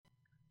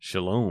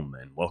Shalom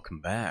and welcome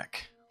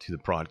back to the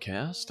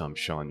podcast. I'm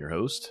Sean, your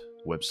host.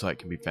 The website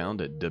can be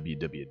found at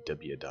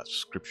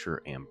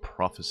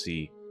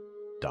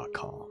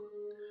www.scriptureandprophecy.com.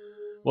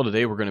 Well,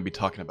 today we're going to be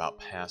talking about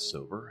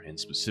Passover, and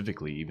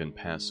specifically even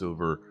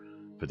Passover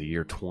for the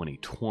year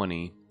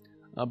 2020,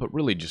 but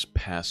really just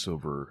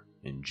Passover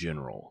in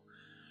general.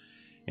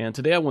 And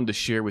today I wanted to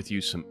share with you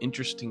some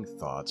interesting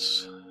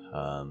thoughts,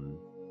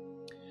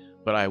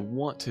 but I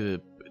want to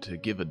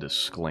give a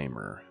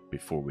disclaimer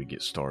before we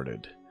get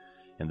started.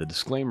 And the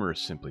disclaimer is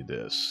simply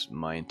this: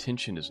 my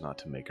intention is not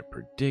to make a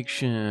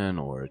prediction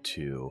or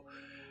to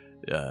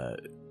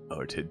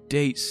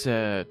date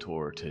set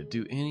or to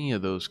do any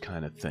of those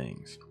kind of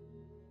things.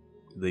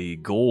 The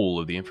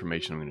goal of the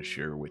information I'm going to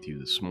share with you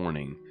this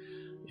morning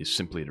is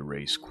simply to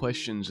raise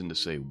questions and to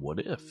say, what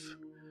if?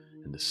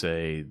 And to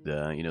say,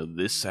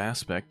 this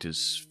aspect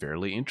is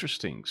fairly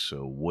interesting,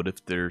 so what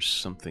if there's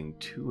something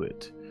to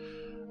it?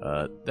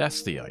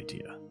 That's the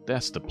idea.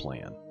 That's the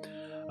plan.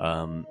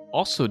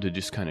 Also to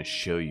just kind of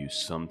show you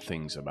some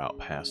things about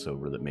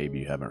Passover that maybe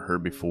you haven't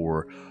heard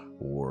before,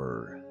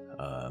 or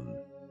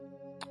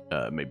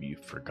maybe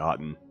you've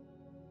forgotten.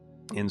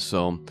 And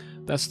so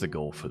that's the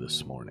goal for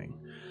this morning.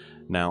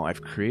 Now,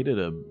 I've created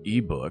an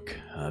ebook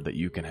that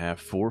you can have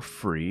for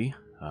free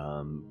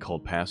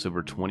called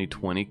Passover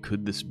 2020.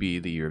 Could this be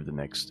the year of the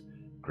next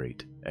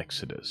great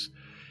Exodus?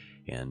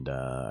 And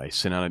I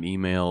sent out an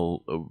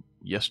email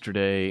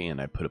yesterday, and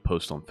I put a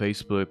post on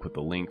Facebook with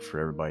a link for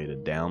everybody to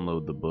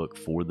download the book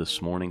for this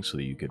morning so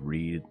that you could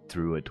read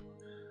through it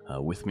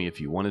with me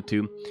if you wanted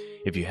to.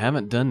 If you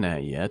haven't done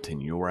that yet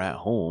and you're at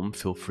home,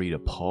 feel free to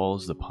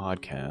pause the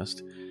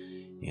podcast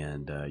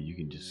and you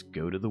can just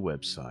go to the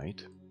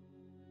website.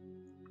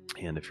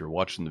 And if you're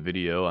watching the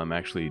video, I'm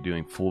actually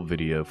doing full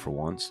video for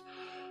once.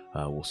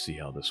 We'll see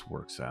how this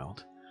works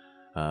out.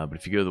 But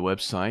if you go to the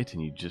website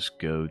and you just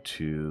go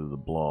to the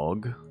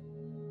blog,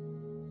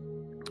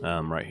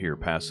 right here,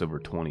 Passover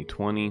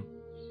 2020,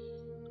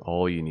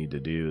 all you need to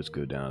do is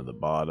go down to the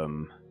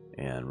bottom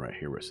and right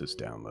here where it says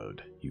download.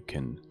 You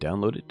can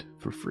download it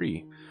for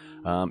free.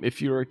 If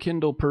you're a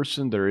Kindle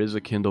person, there is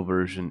a Kindle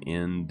version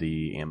in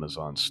the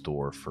Amazon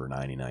store for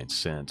 99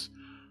 cents,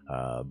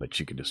 but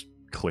you can just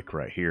click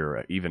right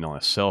here. Even on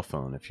a cell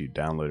phone, if you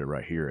download it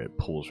right here, it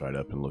pulls right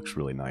up and looks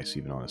really nice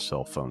even on a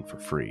cell phone for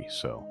free.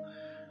 So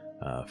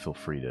feel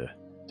free to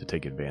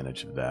take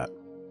advantage of that.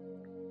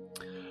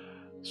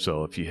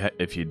 So if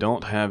you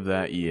don't have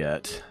that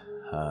yet,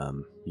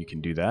 you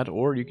can do that,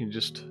 or you can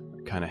just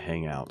kind of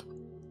hang out.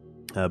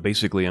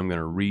 Basically, I'm going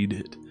to read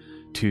it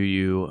to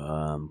you,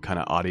 kind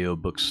of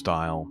audiobook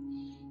style.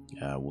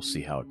 We'll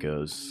see how it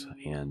goes.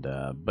 And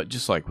but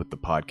just like with the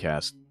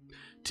podcast,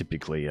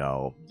 typically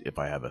if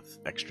I have an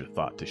extra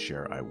thought to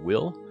share, I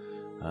will,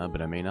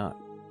 but I may not.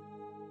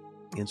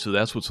 And so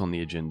that's what's on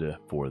the agenda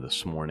for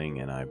this morning,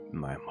 and I'm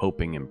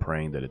hoping and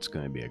praying that it's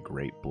going to be a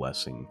great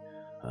blessing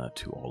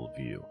to all of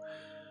you.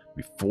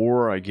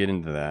 Before I get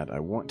into that, I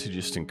want to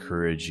just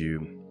encourage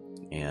you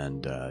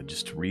and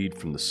just read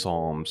from the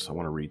Psalms. I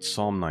want to read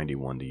Psalm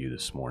 91 to you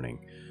this morning,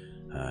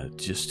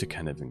 just to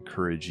kind of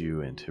encourage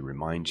you and to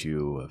remind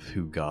you of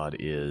who God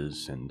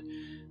is and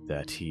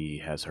that He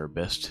has our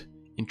best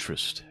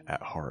interest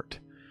at heart.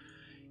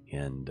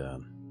 And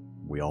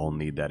we all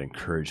need that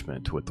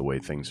encouragement with the way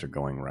things are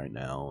going right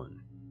now.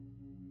 And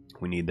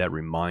we need that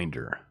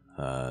reminder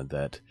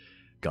that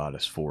God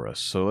is for us.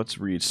 So let's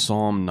read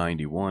Psalm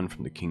 91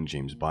 from the King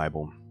James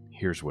Bible.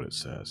 Here's what it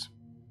says.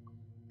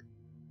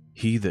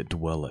 He that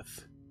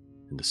dwelleth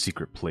in the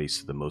secret place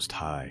of the Most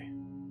High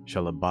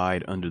shall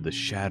abide under the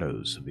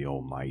shadows of the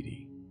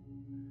Almighty.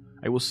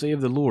 I will say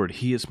of the Lord,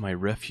 He is my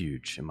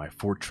refuge and my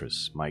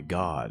fortress, my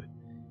God.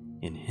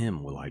 In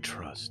Him will I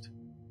trust.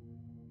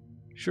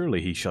 Surely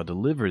He shall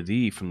deliver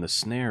thee from the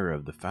snare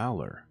of the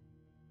fowler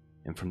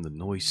and from the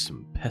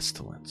noisome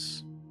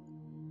pestilence.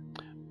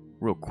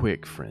 Real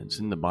quick, friends,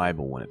 in the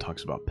Bible, when it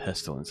talks about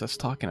pestilence, that's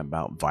talking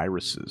about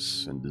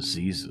viruses and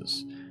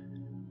diseases.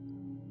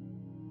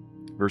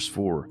 Verse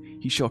 4,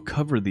 He shall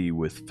cover thee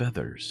with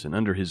feathers, and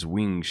under His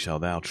wings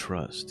shalt thou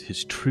trust.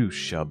 His truth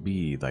shall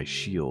be thy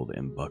shield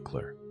and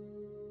buckler.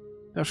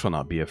 Thou shalt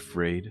not be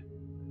afraid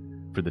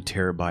for the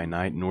terror by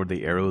night, nor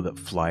the arrow that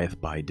flieth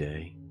by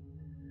day,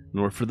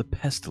 nor for the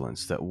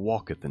pestilence that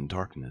walketh in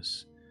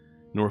darkness,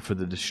 nor for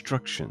the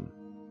destruction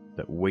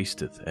that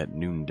wasteth at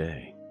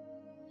noonday.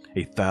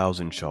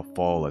 1,000 shall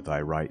fall at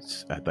thy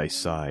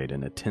side,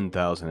 and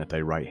 10,000 at thy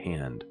right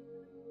hand,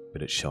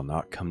 but it shall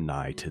not come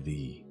nigh to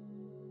thee.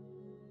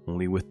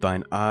 Only with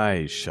thine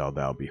eyes shalt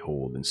thou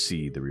behold and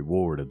see the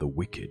reward of the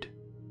wicked.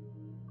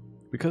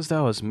 Because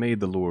thou hast made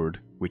the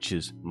Lord, which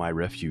is my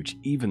refuge,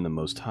 even the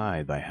Most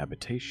High, thy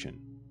habitation.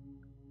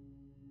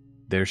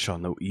 There shall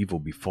no evil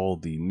befall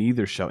thee,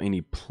 neither shall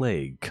any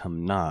plague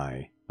come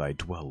nigh thy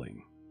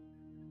dwelling.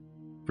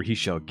 For He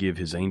shall give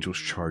His angels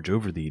charge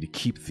over thee to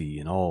keep thee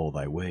in all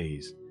thy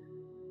ways.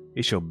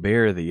 They shall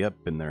bear thee up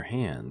in their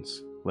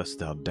hands, lest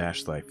thou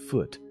dash thy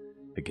foot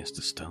against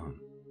a stone.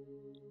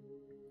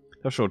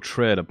 Thou shalt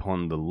tread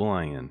upon the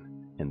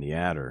lion and the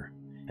adder,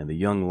 and the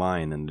young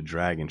lion and the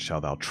dragon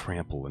shalt thou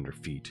trample under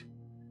feet.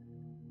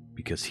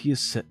 Because he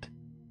has set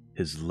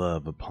his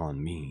love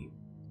upon me,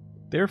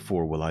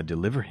 therefore will I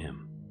deliver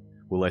him.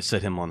 Will I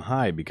set him on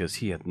high, because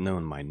he hath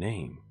known my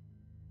name.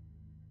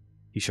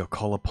 He shall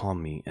call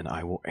upon me, and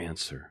I will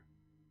answer.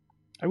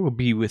 I will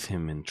be with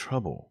him in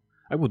trouble.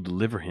 I will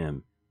deliver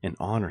him and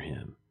honor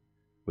him.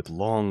 With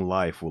long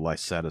life will I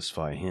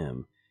satisfy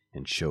him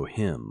and show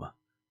him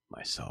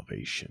my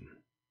salvation.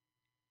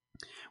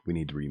 We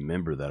need to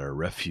remember that our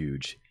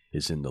refuge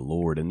is in the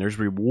Lord, and there's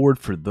reward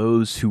for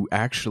those who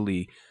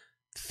actually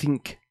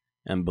think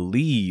and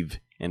believe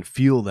and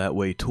feel that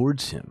way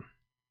towards him.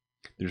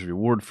 There's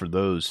reward for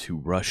those who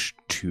rush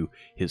to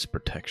his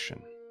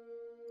protection.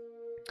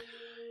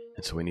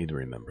 And so we need to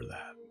remember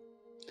that.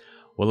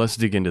 Well, let's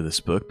dig into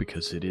this book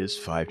because it is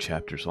 5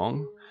 chapters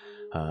long,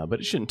 but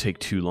it shouldn't take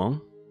too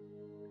long.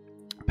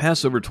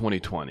 Passover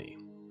 2020.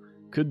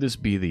 Could this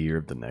be the year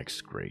of the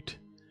next great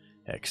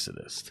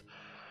Exodus?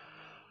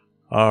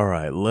 All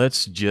right,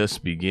 let's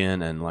just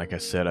begin. And like I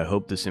said, I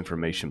hope this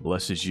information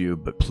blesses you,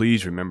 but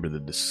please remember the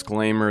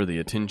disclaimer. The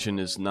attention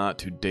is not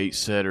to date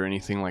set or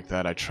anything like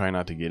that. I try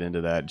not to get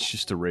into that. It's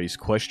just to raise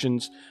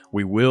questions.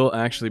 We will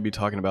actually be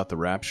talking about the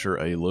rapture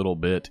a little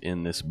bit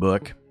in this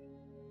book,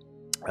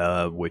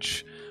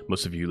 which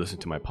most of you listen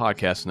to my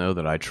podcast know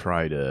that I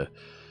try to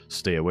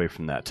stay away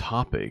from that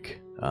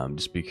topic,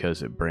 just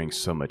because it brings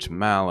so much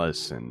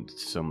malice and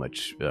so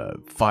much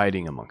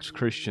fighting amongst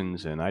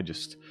Christians, and I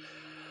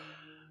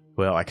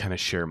kind of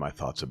share my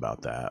thoughts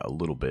about that a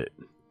little bit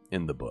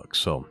in the book.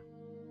 So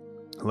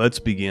let's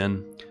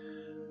begin.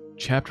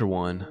 Chapter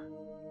 1,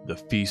 the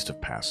Feast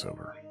of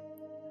Passover.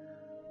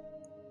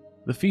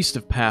 The Feast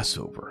of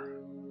Passover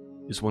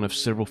is one of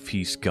several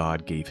feasts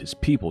God gave his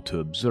people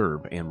to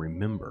observe and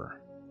remember.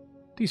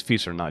 These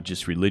feasts are not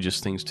just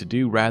religious things to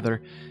do,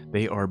 rather,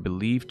 they are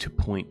believed to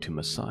point to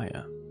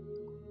Messiah.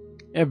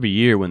 Every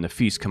year when the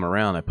feasts come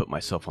around, I put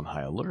myself on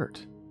high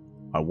alert.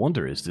 I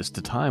wonder, is this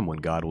the time when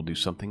God will do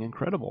something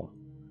incredible?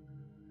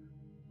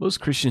 Most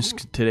Christians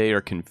today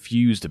are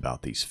confused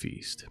about these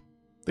feasts.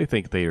 They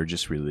think they are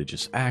just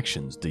religious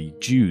actions the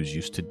Jews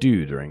used to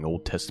do during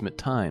Old Testament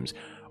times,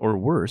 or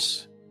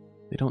worse,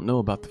 they don't know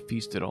about the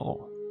feast at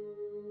all.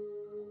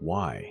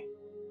 Why?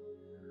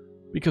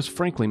 Because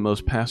frankly,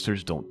 most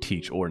pastors don't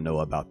teach or know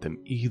about them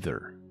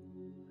either.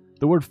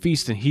 The word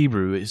feast in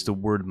Hebrew is the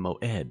word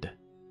moed,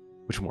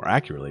 which more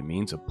accurately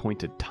means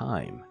appointed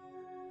time.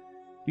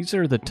 These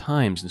are the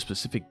times and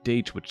specific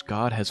dates which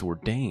God has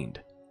ordained,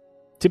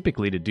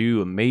 typically to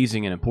do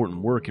amazing and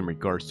important work in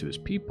regards to his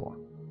people.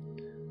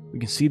 We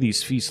can see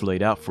these feasts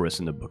laid out for us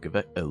in the book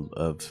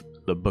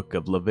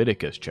of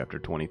Leviticus, chapter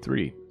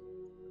 23.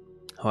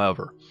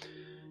 However,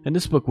 in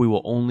this book we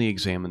will only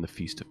examine the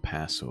Feast of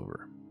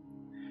Passover.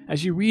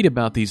 As you read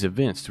about these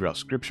events throughout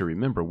Scripture,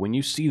 remember, when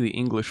you see the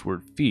English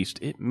word feast,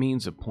 it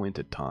means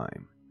appointed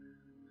time.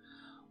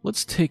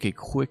 Let's take a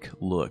quick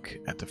look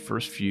at the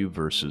first few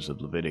verses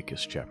of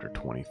Leviticus chapter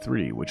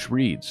 23, which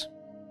reads,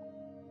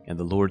 And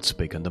the Lord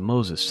spake unto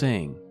Moses,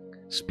 saying,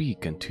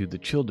 Speak unto the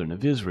children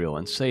of Israel,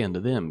 and say unto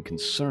them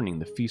concerning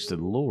the feast of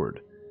the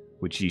Lord,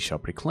 which ye shall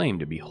proclaim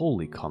to be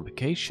holy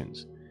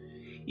convocations.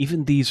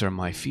 Even these are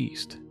my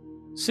feast.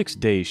 6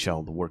 days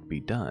shall the work be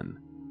done.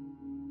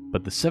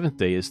 But the 7th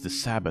day is the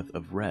Sabbath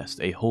of rest,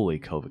 a holy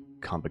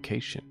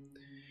convocation.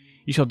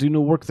 Ye shall do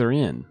no work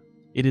therein.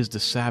 It is the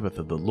Sabbath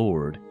of the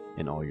Lord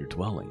in all your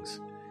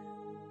dwellings.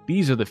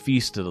 These are the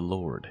feasts of the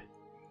Lord,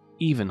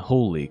 even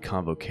holy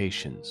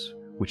convocations,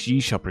 which ye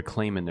shall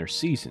proclaim in their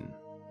season.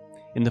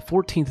 In the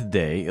 14th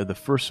day of the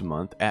first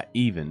month at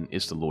even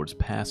is the Lord's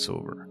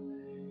Passover.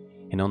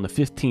 And on the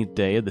 15th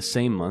day of the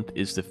same month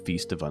is the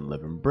feast of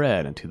unleavened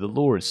bread. Unto the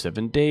Lord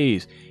 7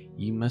 days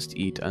ye must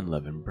eat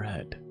unleavened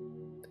bread.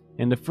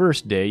 And the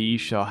first day ye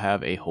shall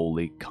have a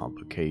holy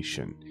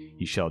convocation.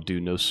 Ye shall do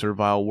no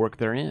servile work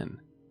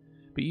therein.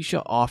 But ye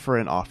shall offer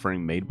an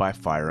offering made by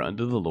fire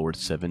unto the Lord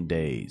 7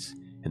 days.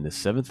 And the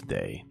 7th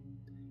day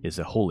is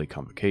a holy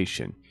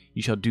convocation.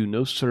 Ye shall do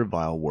no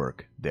servile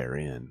work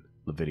therein.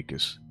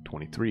 Leviticus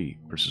 23,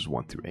 verses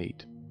 1 through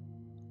 8.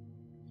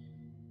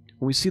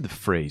 When we see the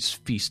phrase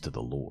feast of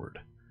the Lord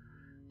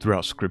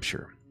throughout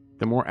Scripture,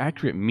 the more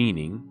accurate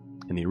meaning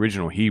in the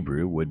original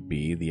Hebrew would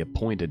be the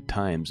appointed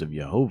times of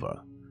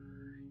Jehovah.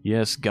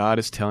 Yes, God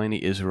is telling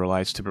the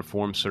Israelites to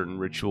perform certain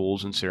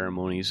rituals and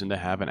ceremonies and to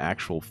have an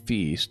actual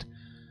feast,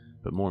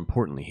 but more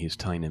importantly, he is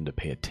telling them to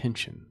pay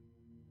attention,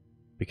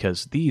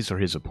 because these are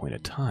his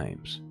appointed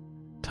times,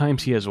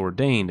 times he has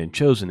ordained and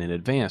chosen in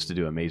advance to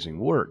do amazing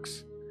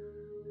works.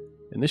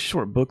 In this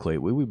short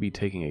booklet, we will be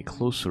taking a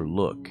closer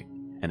look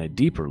and a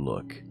deeper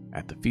look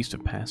at the Feast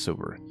of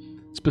Passover,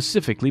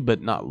 specifically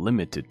but not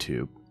limited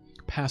to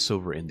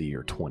Passover in the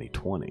year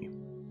 2020.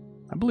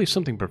 I believe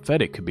something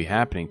prophetic could be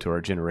happening to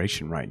our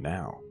generation right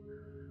now.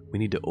 We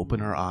need to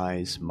open our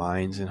eyes,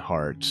 minds, and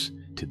hearts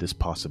to this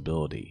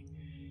possibility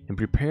and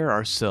prepare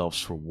ourselves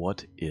for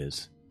what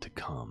is to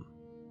come.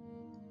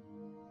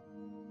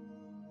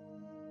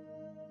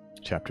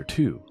 Chapter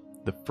 2,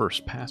 the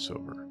first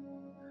Passover.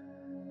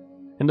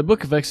 In the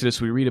book of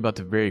Exodus, we read about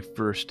the very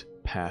first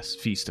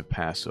feast of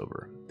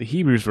Passover. The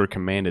Hebrews were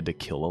commanded to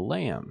kill a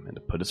lamb and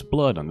to put its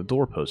blood on the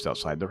doorpost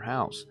outside their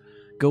house.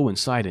 Go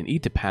inside and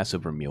eat the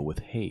Passover meal with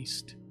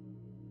haste.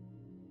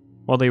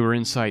 While they were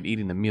inside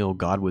eating the meal,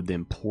 God would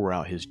then pour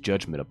out his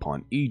judgment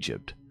upon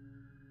Egypt,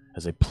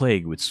 as a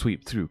plague would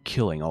sweep through,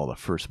 killing all the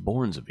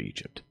firstborns of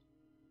Egypt.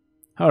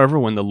 However,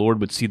 when the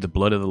Lord would see the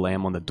blood of the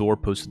lamb on the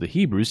doorpost of the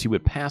Hebrews, he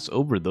would pass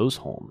over those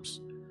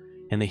homes,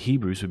 and the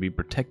Hebrews would be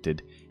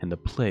protected, and the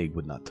plague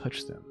would not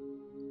touch them.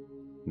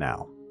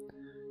 Now,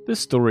 this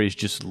story is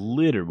just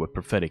littered with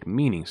prophetic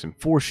meanings and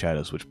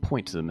foreshadows which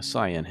point to the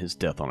Messiah and his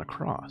death on a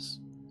cross.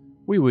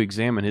 We will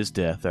examine his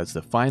death as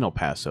the final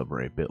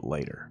Passover a bit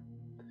later.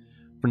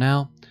 For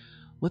now,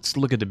 let's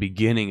look at the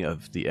beginning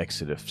of the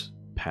Exodus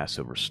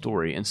Passover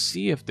story and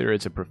see if there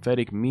is a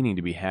prophetic meaning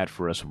to be had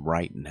for us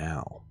right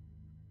now.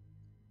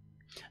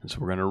 And so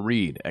we're going to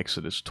read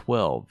Exodus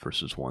 12,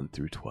 verses 1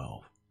 through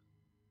 12.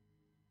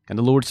 And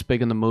the Lord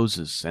spake unto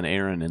Moses and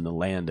Aaron in the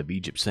land of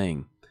Egypt,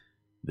 saying,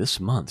 This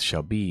month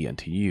shall be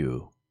unto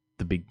you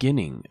the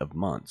beginning of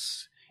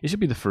months. It shall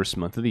be the first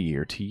month of the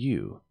year to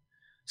you.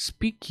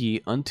 Speak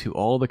ye unto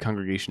all the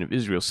congregation of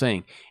Israel,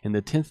 saying, In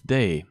the 10th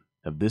day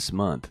of this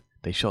month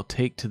they shall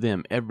take to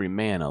them every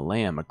man a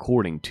lamb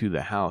according to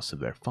the house of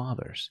their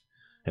fathers,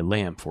 a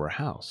lamb for a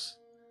house.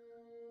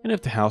 And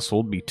if the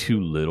household be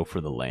too little for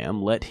the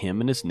lamb, let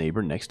him and his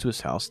neighbor next to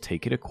his house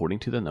take it according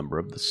to the number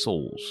of the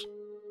souls.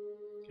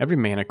 Every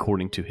man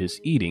according to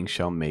his eating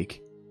shall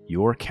make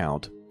your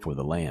account for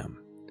the lamb.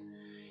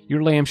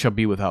 Your lamb shall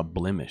be without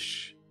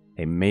blemish,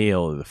 a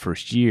male of the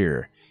first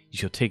year. You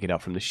shall take it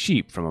out from the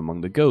sheep, from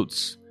among the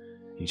goats,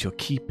 and you shall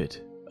keep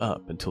it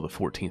up until the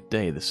 14th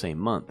day of the same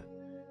month.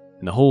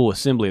 And the whole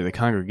assembly of the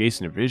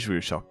congregation of Israel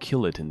shall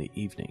kill it in the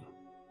evening.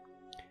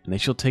 And they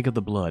shall take of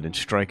the blood and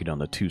strike it on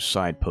the two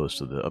side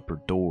posts of the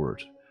upper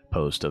doors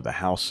post of the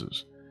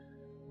houses,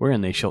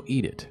 wherein they shall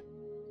eat it.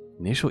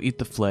 And they shall eat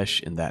the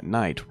flesh in that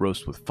night,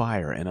 roast with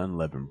fire and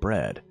unleavened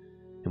bread,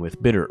 and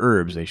with bitter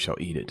herbs they shall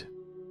eat it.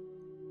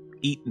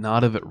 Eat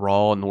not of it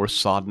raw, nor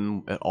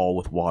sodden at all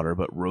with water,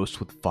 but roast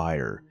with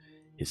fire,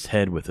 his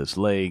head with his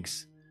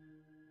legs,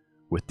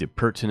 with the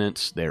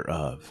purtenance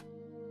thereof.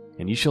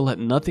 And ye shall let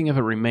nothing of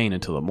it remain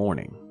until the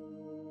morning.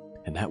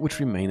 And that which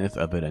remaineth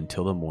of it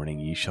until the morning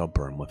ye shall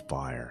burn with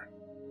fire.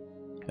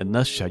 And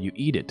thus shall you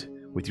eat it,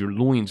 with your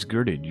loins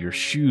girded, your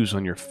shoes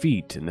on your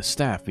feet, and the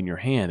staff in your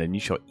hand, and ye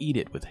shall eat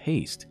it with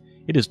haste.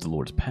 It is the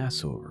Lord's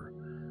Passover.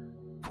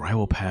 For I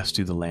will pass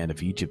through the land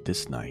of Egypt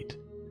this night,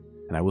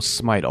 and I will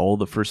smite all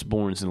the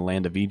firstborns in the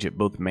land of Egypt,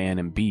 both man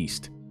and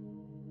beast.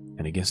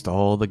 And against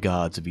all the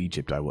gods of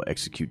Egypt I will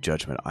execute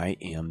judgment. I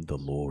am the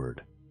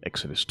Lord.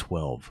 Exodus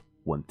 12,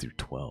 1 through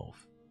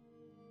 12.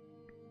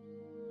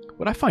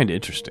 What I find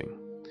interesting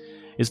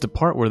is the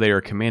part where they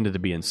are commanded to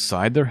be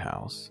inside their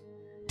house,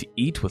 to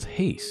eat with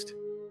haste.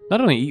 Not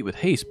only eat with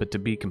haste, but to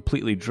be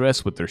completely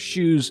dressed with their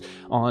shoes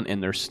on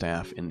and their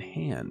staff in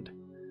hand.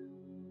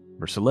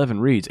 Verse 11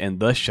 reads, And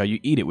thus shall you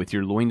eat it, with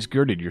your loins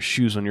girded, your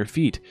shoes on your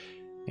feet,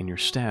 and your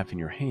staff in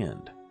your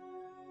hand.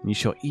 And you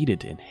shall eat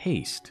it in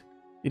haste.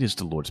 It is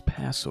the Lord's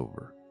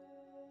Passover.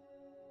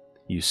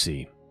 You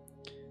see,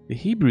 the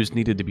Hebrews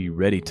needed to be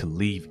ready to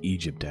leave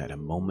Egypt at a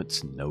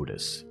moment's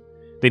notice.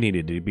 They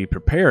needed to be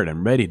prepared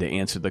and ready to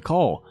answer the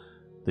call.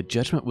 The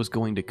judgment was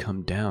going to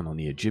come down on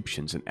the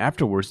Egyptians, and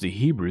afterwards the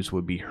Hebrews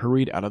would be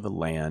hurried out of the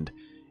land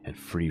and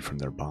free from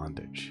their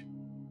bondage.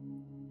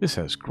 This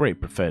has great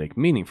prophetic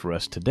meaning for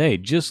us today.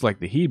 Just like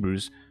the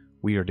Hebrews,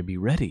 we are to be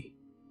ready.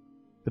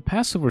 The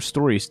Passover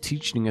story is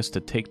teaching us to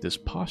take this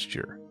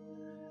posture,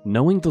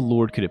 knowing the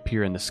Lord could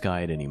appear in the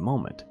sky at any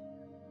moment.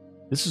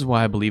 This is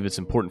why I believe it's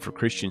important for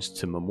Christians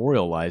to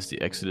memorialize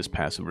the Exodus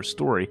Passover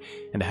story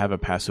and to have a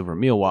Passover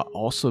meal while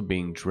also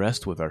being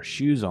dressed with our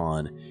shoes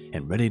on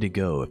and ready to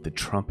go if the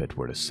trumpet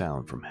were to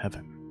sound from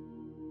heaven.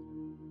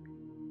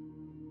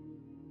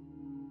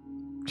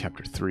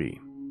 Chapter 3,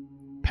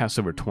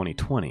 Passover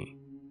 2020.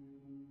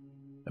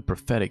 A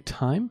prophetic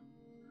time?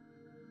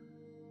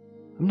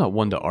 I'm not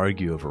one to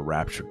argue over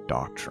rapture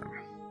doctrine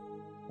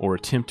or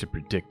attempt to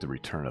predict the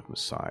return of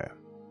Messiah.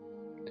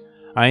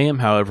 I am,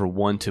 however,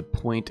 one to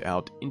point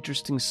out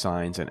interesting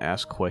signs and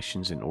ask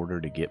questions in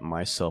order to get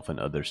myself and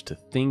others to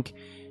think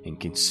and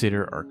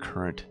consider our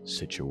current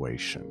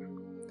situation.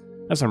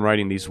 As I'm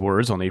writing these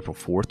words on April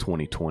 4th,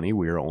 2020,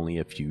 we are only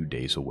a few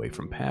days away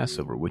from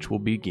Passover, which will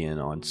begin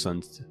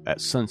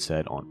at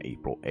sunset on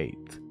April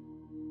 8th.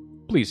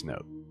 Please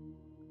note,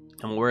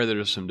 I'm aware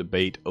there's some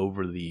debate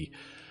over the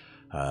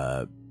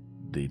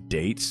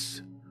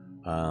dates.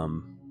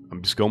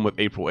 I'm just going with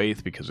April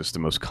 8th because it's the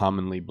most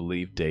commonly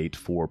believed date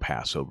for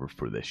Passover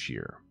for this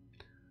year.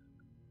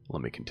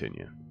 Let me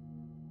continue.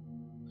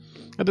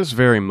 At this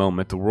very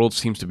moment, the world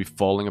seems to be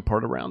falling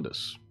apart around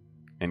us,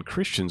 and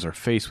Christians are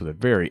faced with a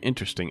very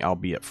interesting,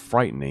 albeit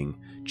frightening,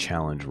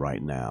 challenge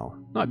right now.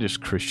 Not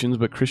just Christians,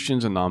 but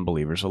Christians and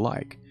non-believers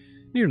alike.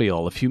 Nearly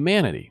all of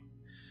humanity.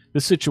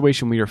 The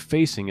situation we are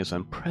facing is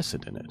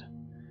unprecedented.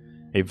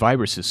 A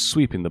virus is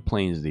sweeping the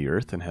plains of the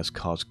earth and has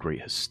caused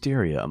great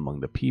hysteria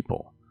among the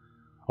people.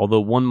 although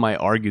one might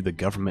argue the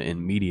government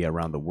and media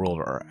around the world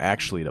are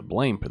actually to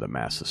blame for the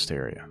mass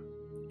hysteria.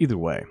 Either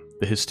way,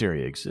 the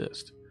hysteria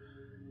exists,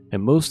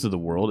 and most of the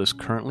world is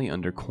currently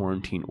under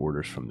quarantine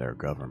orders from their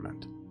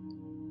government.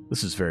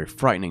 This is a very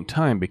frightening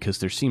time because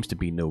there seems to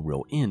be no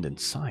real end in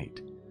sight.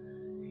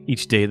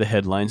 Each day the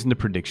headlines and the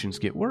predictions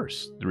get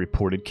worse. The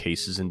reported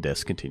cases and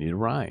deaths continue to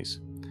rise.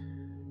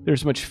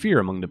 There's much fear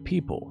among the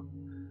people.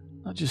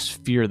 Not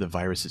just fear of the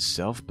virus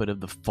itself, but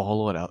of the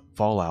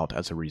fallout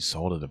as a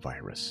result of the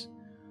virus.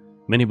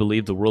 Many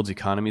believe the world's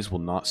economies will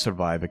not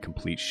survive a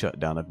complete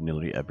shutdown of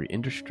nearly every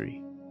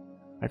industry.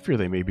 I fear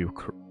they may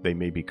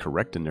be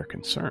correct in their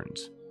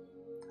concerns.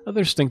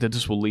 Others think that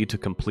this will lead to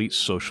complete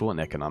social and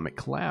economic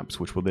collapse,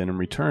 which will then in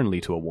return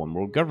lead to a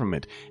one-world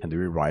government and the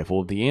arrival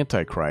of the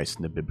Antichrist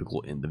and the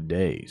biblical end of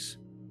days.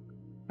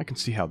 I can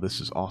see how this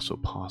is also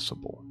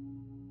possible.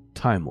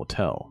 Time will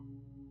tell.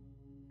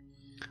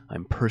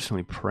 I'm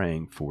personally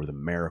praying for the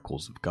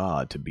miracles of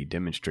God to be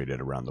demonstrated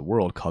around the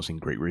world, causing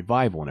great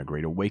revival and a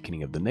great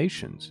awakening of the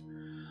nations.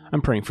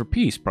 I'm praying for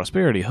peace,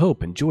 prosperity,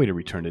 hope, and joy to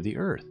return to the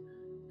earth.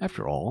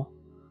 After all,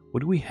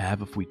 what do we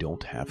have if we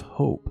don't have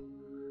hope?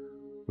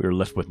 We are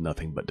left with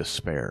nothing but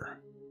despair.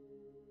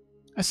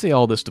 I say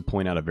all this to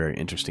point out a very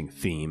interesting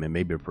theme and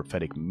maybe a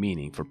prophetic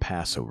meaning for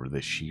Passover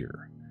this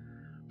year.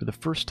 For the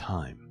first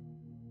time,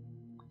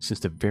 since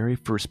the very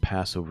first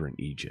Passover in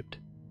Egypt,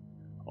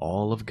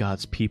 all of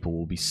God's people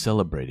will be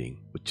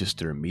celebrating with just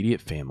their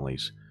immediate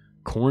families,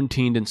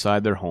 quarantined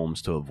inside their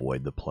homes to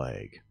avoid the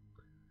plague.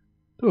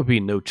 There will be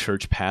no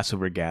church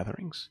Passover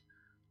gatherings,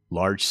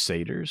 large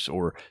seders,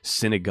 or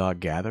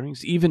synagogue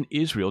gatherings. Even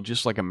Israel,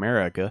 just like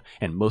America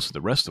and most of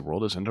the rest of the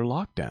world, is under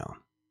lockdown.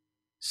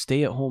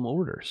 Stay-at-home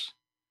orders.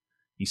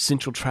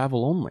 Essential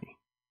travel only.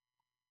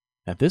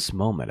 At this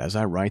moment, as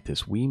I write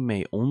this, we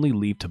may only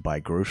leave to buy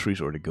groceries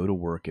or to go to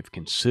work if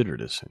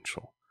considered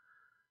essential.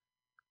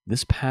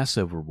 This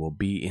Passover will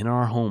be in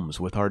our homes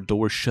with our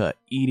doors shut,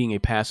 eating a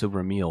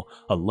Passover meal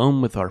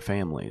alone with our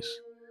families.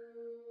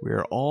 We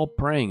are all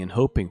praying and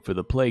hoping for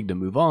the plague to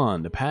move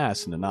on, to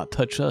pass, and to not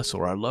touch us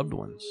or our loved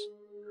ones.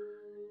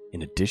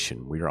 In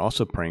addition, we are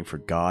also praying for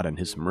God and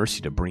His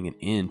mercy to bring an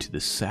end to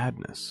this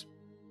sadness.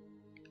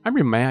 I'm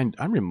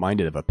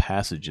reminded of a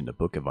passage in the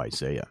book of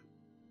Isaiah.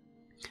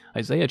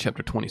 Isaiah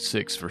chapter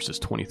 26, verses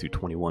 20 through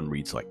 21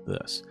 reads like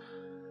this: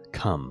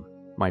 "Come,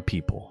 my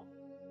people,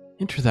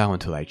 enter thou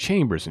into thy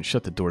chambers, and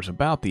shut the doors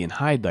about thee, and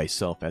hide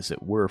thyself as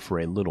it were for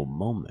a little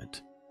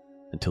moment,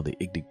 until the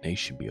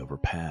indignation be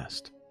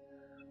overpast.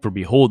 For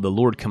behold, the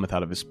Lord cometh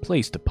out of his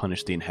place to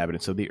punish the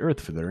inhabitants of the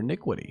earth for their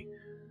iniquity.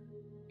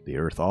 The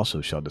earth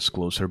also shall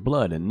disclose her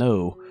blood,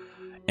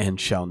 and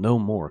shall no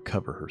more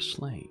cover her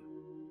slain."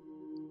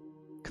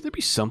 Could there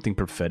be something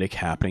prophetic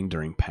happening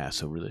during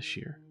Passover this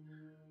year?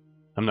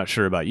 I'm not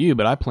sure about you,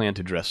 but I plan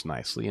to dress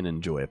nicely and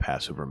enjoy a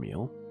Passover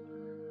meal.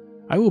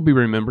 I will be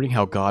remembering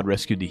how God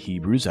rescued the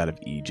Hebrews out of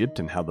Egypt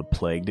and how the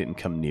plague didn't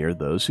come near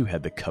those who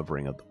had the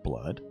covering of the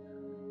blood.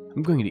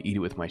 I'm going to eat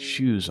it with my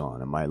shoes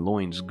on and my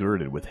loins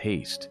girded with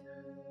haste.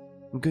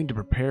 I'm going to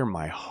prepare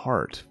my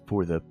heart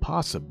for the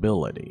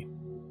possibility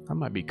I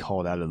might be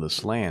called out of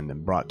this land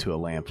and brought to a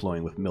land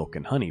flowing with milk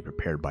and honey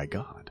prepared by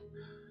God.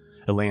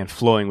 A land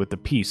flowing with the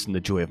peace and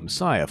the joy of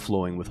Messiah,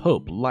 flowing with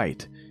hope,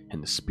 light,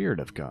 and the Spirit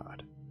of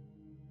God.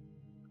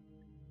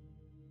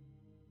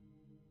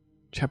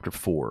 Chapter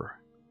 4.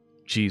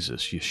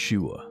 Jesus,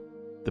 Yeshua,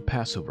 the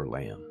Passover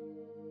Lamb.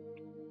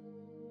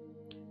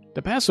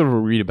 The Passover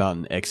we read about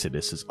in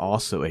Exodus is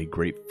also a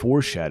great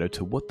foreshadow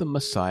to what the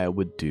Messiah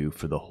would do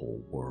for the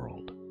whole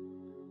world.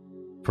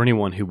 For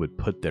anyone who would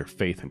put their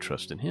faith and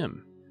trust in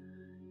Him.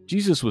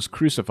 Jesus was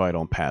crucified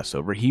on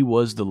Passover. He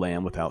was the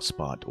Lamb without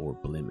spot or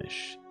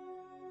blemish.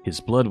 His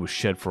blood was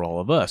shed for all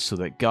of us so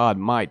that God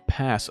might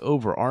pass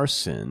over our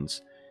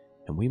sins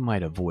and we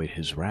might avoid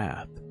His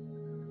wrath.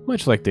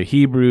 Much like the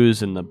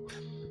Hebrews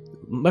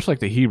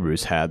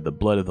had the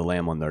blood of the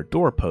Lamb on their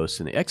doorposts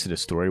in the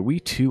Exodus story, we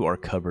too are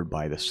covered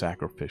by the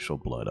sacrificial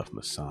blood of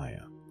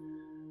Messiah.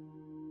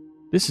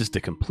 This is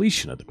the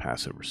completion of the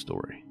Passover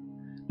story.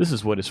 This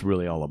is what it's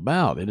really all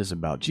about. It is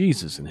about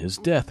Jesus and His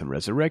death and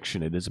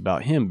resurrection. It is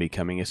about Him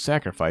becoming a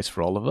sacrifice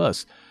for all of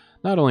us.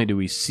 Not only do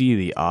we see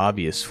the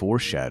obvious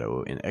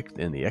foreshadow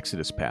in the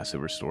Exodus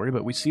Passover story,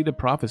 but we see the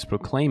prophets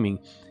proclaiming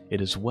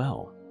it as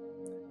well,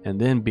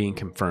 and then being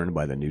confirmed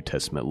by the New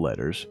Testament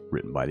letters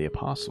written by the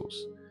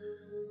apostles.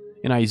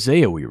 In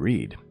Isaiah we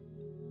read,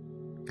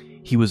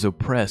 "He was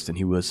oppressed and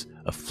He was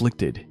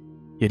afflicted,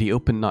 yet He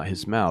opened not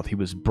His mouth. He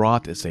was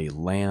brought as a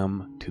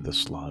lamb to the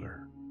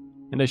slaughter.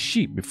 And a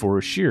sheep before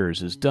her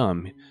shearers is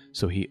dumb,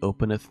 so He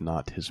openeth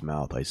not His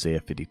mouth." Isaiah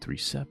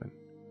 53:7.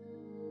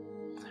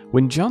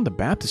 When John the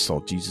Baptist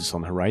saw Jesus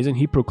on the horizon,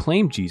 he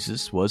proclaimed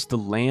Jesus was the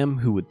Lamb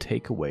who would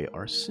take away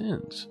our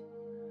sins.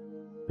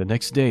 The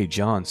next day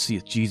John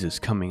seeth Jesus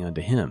coming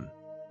unto him,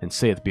 and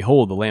saith,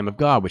 "Behold, the Lamb of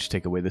God, which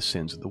take away the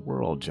sins of the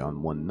world."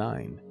 John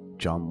 1:9,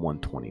 John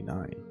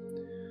 1:29.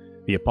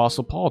 The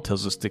Apostle Paul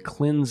tells us to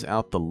cleanse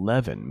out the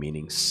leaven,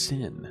 meaning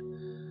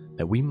sin,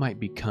 that we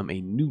might become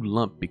a new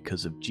lump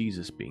because of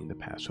Jesus being the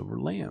Passover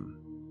Lamb.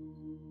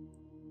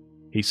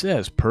 He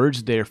says,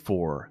 "Purge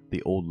therefore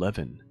the old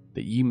leaven,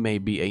 that ye may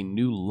be a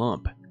new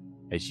lump,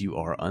 as you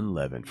are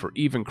unleavened. For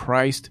even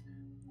Christ,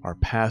 our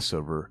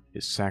Passover,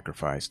 is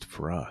sacrificed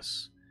for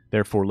us.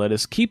 Therefore let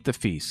us keep the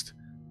feast,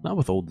 not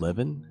with old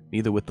leaven,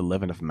 neither with the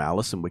leaven of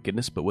malice and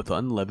wickedness, but with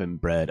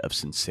unleavened bread of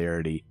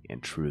sincerity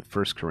and truth."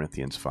 1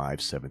 Corinthians 5,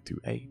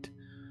 7-8.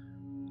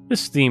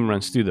 This theme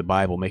runs through the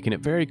Bible, making it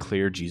very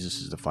clear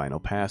Jesus is the final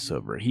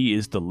Passover. He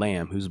is the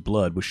Lamb whose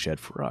blood was shed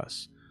for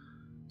us,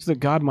 so that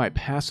God might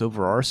pass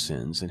over our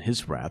sins and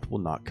his wrath will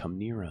not come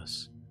near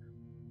us.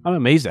 I'm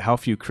amazed at how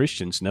few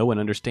Christians know and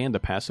understand the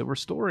Passover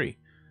story.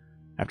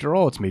 After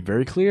all, it's made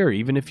very clear,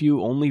 even if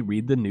you only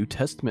read the New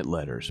Testament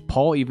letters.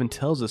 Paul even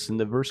tells us in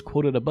the verse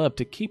quoted above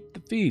to keep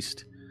the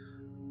feast,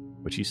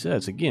 which he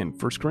says again,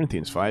 1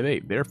 Corinthians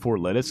 5:8, "Therefore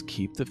let us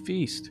keep the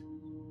feast,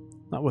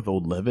 not with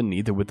old leaven,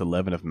 neither with the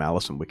leaven of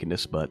malice and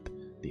wickedness, but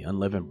the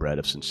unleavened bread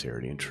of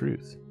sincerity and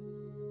truth."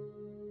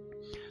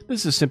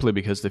 This is simply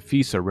because the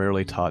feasts are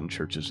rarely taught in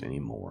churches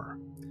anymore.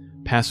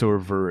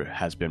 Passover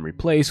has been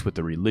replaced with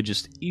the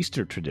religious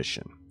Easter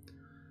tradition.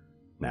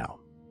 Now,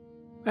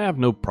 I have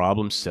no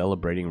problem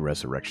celebrating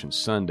Resurrection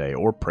Sunday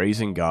or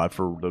praising God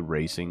for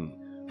raising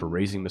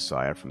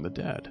Messiah from the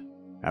dead.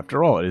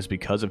 After all, it is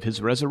because of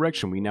his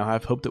resurrection we now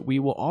have hope that we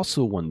will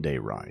also one day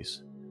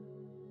rise.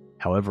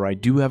 However, I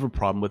do have a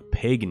problem with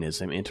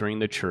paganism entering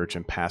the church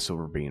and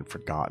Passover being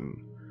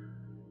forgotten.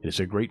 It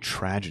is a great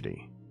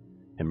tragedy,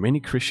 and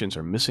many Christians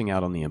are missing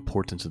out on the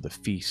importance of the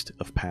feast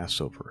of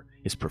Passover,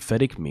 its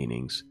prophetic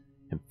meanings,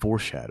 and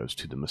foreshadows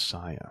to the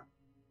Messiah.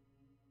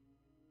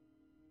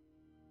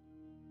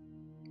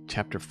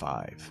 Chapter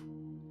 5.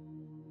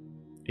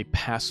 A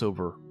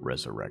Passover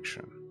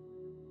Resurrection.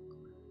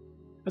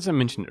 As I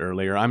mentioned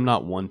earlier, I'm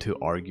not one to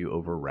argue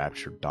over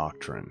rapture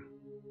doctrine.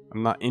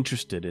 I'm not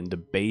interested in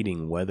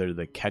debating whether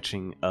the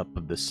catching up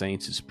of the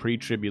saints is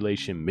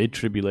pre-tribulation,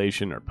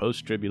 mid-tribulation, or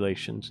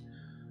post-tribulations.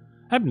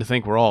 I happen to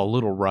think we're all a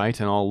little right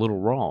and all a little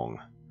wrong.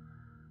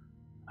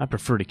 I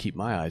prefer to keep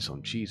my eyes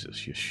on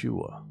Jesus,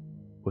 Yeshua,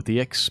 with the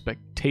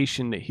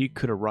expectation that he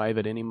could arrive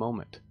at any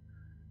moment.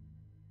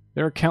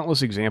 There are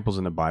countless examples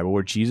in the Bible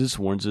where Jesus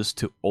warns us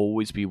to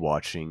always be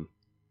watching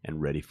and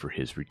ready for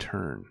his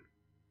return.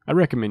 I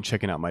recommend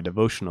checking out my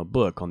devotional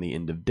book on the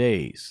end of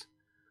days.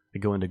 I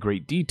go into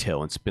great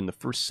detail and spend the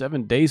first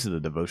 7 days of the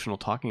devotional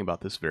talking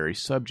about this very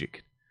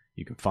subject.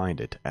 You can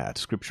find it at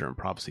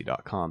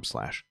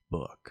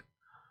scriptureandprophecy.com/book.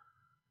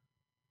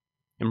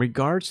 In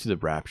regards to the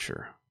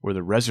rapture, or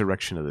the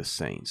resurrection of the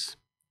saints,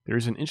 there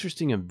is an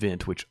interesting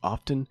event which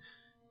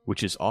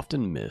is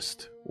often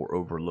missed or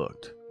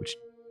overlooked,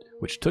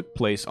 which took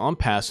place on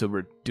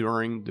Passover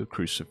during the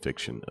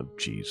crucifixion of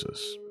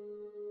Jesus.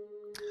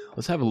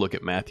 Let's have a look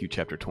at Matthew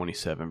chapter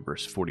 27,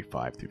 verse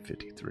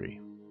 45-53.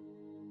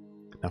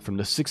 "Now from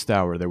the 6th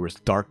hour there was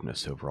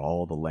darkness over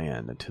all the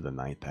land unto the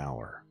 9th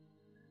hour.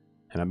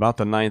 And about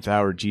the 9th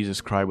hour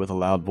Jesus cried with a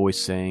loud voice,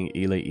 saying,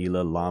 Eli,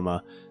 Eli,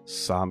 lama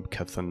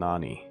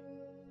sabachthani?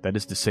 That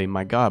is to say,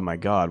 my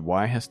God,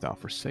 why hast thou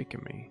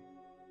forsaken me?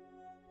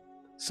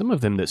 Some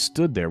of them that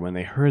stood there when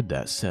they heard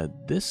that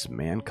said, This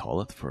man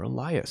calleth for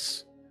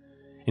Elias.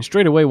 And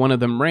straightway one of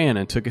them ran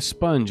and took a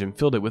sponge and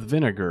filled it with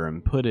vinegar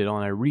and put it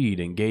on a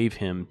reed and gave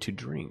him to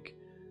drink.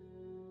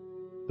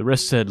 The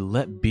rest said,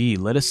 Let be,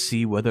 let us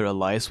see whether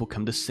Elias will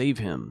come to save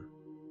him.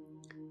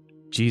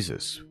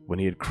 Jesus, when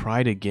he had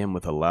cried again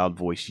with a loud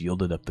voice,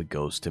 yielded up the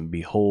ghost, and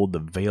behold, the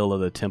veil of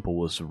the temple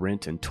was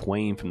rent in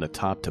twain from the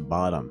top to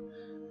bottom,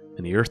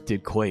 and the earth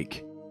did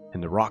quake,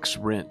 and the rocks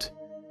rent,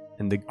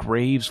 and the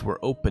graves were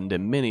opened,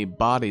 and many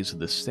bodies of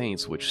the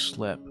saints which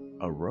slept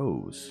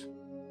arose,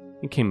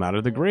 and came out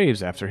of the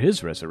graves after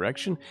his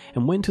resurrection,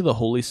 and went to the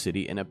holy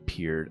city, and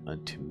appeared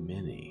unto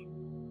many."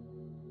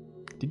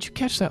 Did you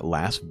catch that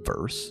last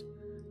verse?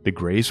 The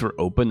graves were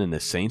opened, and the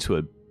saints who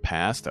had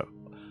passed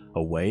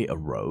away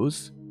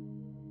arose?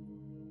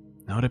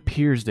 Now it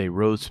appears they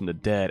rose from the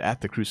dead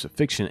at the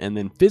crucifixion, and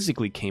then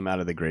physically came out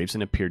of the graves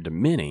and appeared to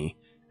many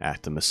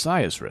at the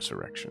Messiah's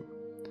resurrection.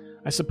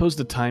 I suppose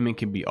the timing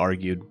can be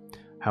argued.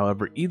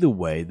 However, either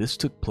way, this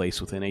took place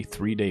within a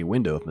 3-day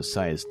window of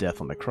Messiah's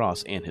death on the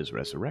cross and his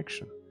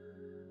resurrection.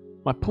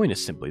 My point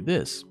is simply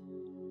this.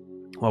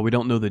 While we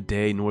don't know the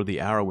day nor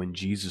the hour when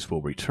Jesus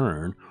will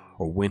return,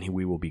 or when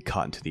we will be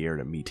caught into the air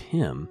to meet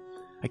him,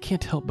 I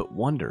can't help but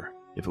wonder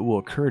if it will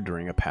occur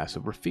during a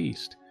Passover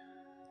feast.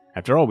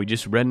 After all, we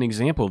just read an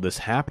example of this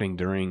happening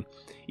during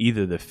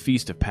either the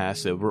Feast of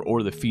Passover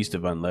or the Feast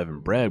of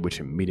Unleavened Bread, which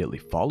immediately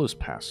follows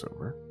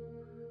Passover.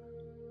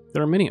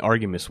 There are many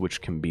arguments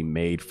which can be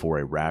made for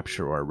a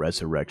rapture or a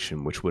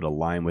resurrection which would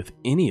align with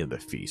any of the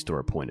feast or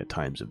appointed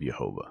times of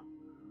Jehovah.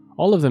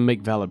 All of them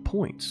make valid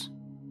points.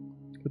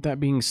 With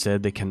that being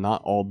said, they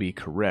cannot all be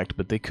correct,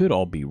 but they could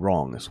all be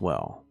wrong as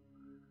well.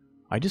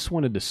 I just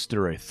wanted to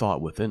stir a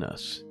thought within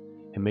us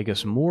and make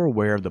us more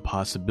aware of the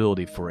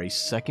possibility for a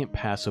second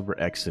Passover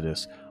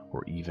exodus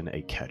or even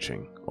a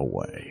catching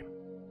away.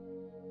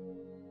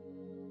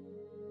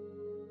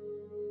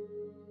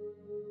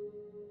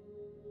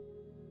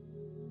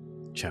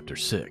 Chapter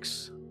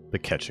 6. The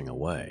Catching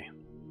Away.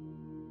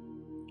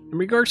 In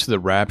regards to the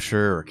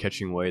rapture or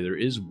catching away, there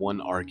is one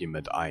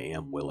argument I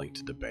am willing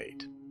to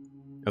debate.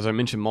 As I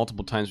mentioned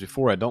multiple times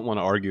before, I don't want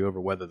to argue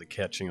over whether the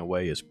catching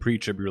away is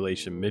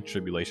pre-tribulation,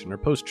 mid-tribulation, or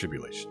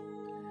post-tribulation.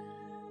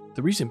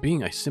 The reason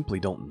being I simply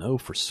don't know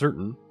for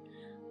certain,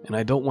 and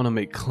I don't want to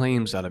make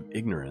claims out of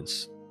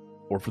ignorance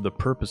or for the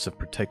purpose of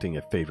protecting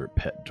a favorite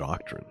pet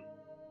doctrine.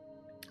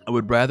 I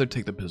would rather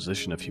take the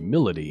position of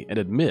humility and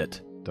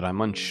admit that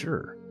I'm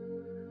unsure.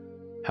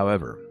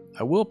 However,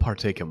 I will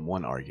partake in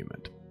one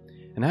argument,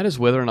 and that is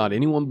whether or not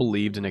anyone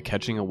believed in a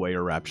catching away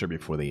or rapture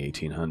before the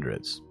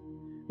 1800s.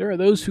 There are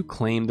those who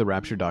claim the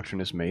rapture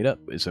doctrine is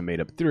a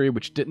made-up theory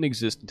which didn't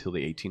exist until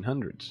the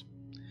 1800s.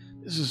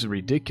 This is a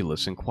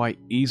ridiculous and quite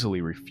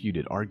easily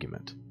refuted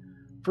argument.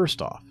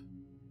 First off,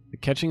 the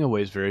catching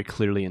away is very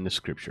clearly in the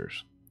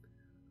scriptures.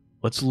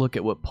 Let's look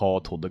at what Paul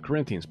told the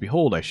Corinthians.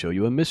 Behold, I show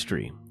you a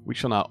mystery. We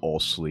shall not all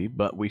sleep,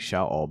 but we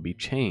shall all be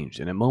changed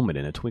in a moment,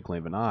 in a twinkling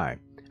of an eye,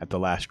 at the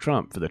last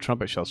trump. For the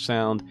trumpet shall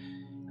sound,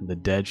 and the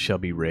dead shall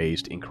be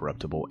raised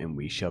incorruptible, and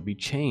we shall be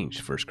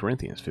changed. 1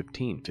 Corinthians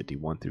 15,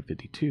 51 through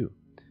 52.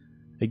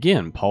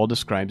 Again, Paul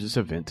describes this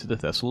event to the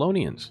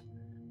Thessalonians.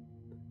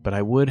 But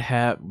I would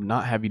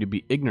not have you to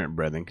be ignorant,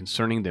 brethren,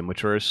 concerning them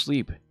which are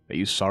asleep, that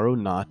you sorrow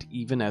not,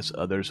 even as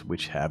others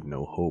which have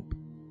no hope.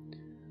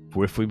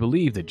 For if we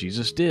believe that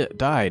Jesus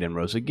died and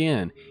rose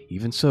again,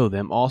 even so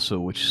them also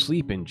which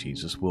sleep in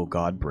Jesus will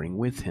God bring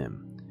with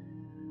him.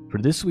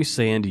 For this we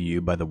say unto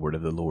you by the word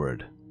of the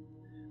Lord,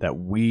 that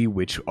we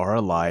which are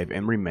alive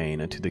and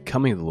remain unto the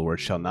coming of the Lord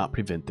shall not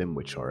prevent them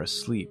which are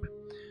asleep.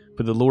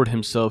 For the Lord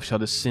himself shall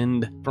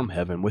descend from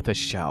heaven with a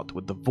shout,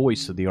 with the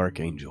voice of the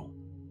archangel,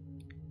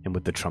 and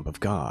with the trump of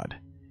God,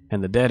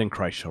 and the dead in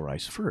Christ shall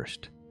rise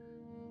first.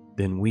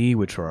 Then we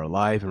which are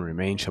alive and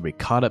remain shall be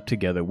caught up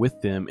together with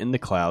them in the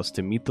clouds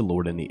to meet the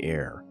Lord in the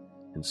air,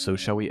 and so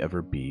shall we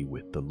ever be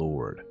with the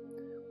Lord.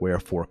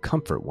 Wherefore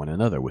comfort one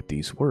another with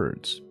these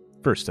words.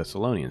 1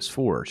 Thessalonians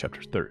 4,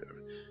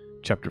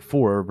 chapter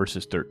 4,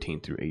 verses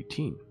 13 through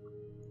 18.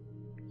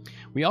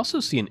 We also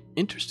see an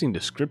interesting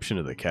description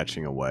of the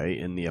catching away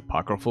in the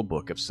apocryphal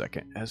book of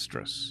 2nd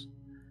Esdras.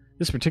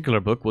 This particular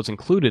book was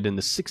included in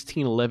the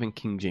 1611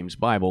 King James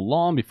Bible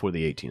long before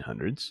the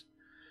 1800s.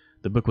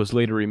 The book was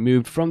later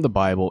removed from the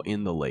Bible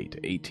in the late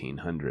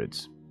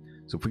 1800s.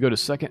 So if we go to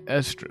 2nd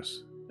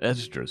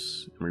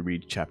Esdras, and we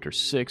read chapter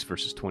 6,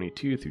 verses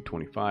 22 through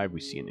 25, we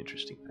see an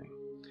interesting thing.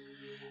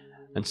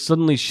 And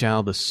suddenly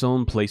shall the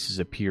sown places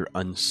appear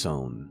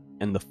unsown,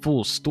 and the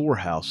full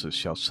storehouses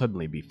shall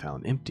suddenly be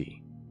found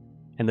empty.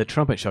 And the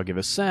trumpet shall give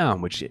a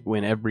sound, which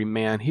when every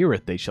man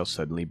heareth, they shall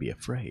suddenly be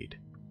afraid.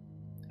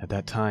 At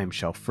that time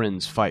shall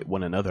friends fight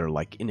one another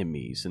like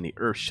enemies, and the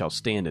earth shall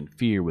stand in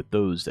fear with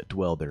those that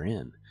dwell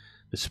therein.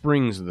 The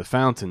springs of the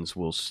fountains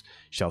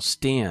shall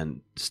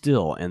stand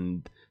still,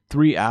 and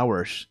 3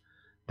 hours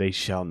they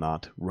shall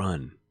not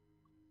run.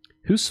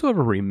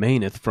 Whosoever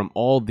remaineth from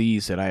all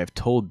these that I have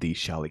told thee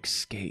shall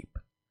escape,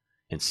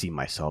 and see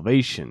my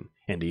salvation,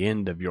 and the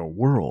end of your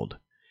world.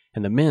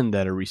 And the men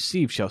that are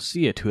received shall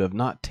see it, who have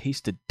not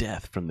tasted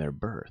death from their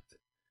birth.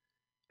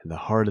 And the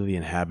heart of the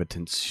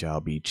inhabitants shall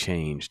be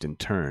changed and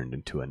turned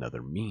into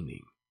another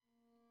meaning.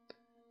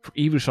 For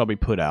evil shall be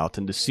put out,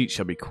 and deceit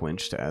shall be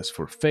quenched. As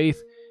for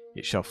faith,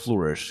 it shall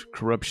flourish,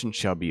 corruption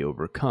shall be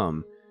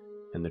overcome,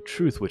 and the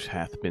truth which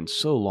hath been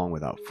so long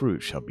without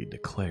fruit shall be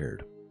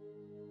declared.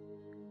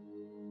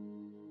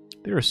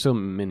 There are so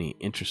many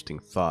interesting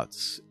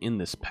thoughts in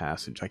this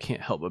passage. I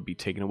can't help but be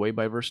taken away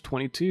by verse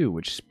 22,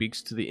 which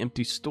speaks to the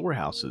empty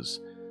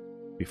storehouses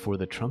before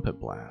the trumpet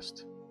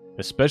blast.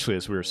 Especially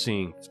as we're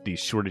seeing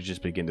these shortages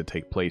begin to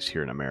take place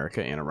here in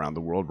America and around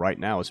the world right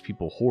now as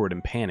people hoard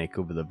and panic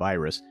over the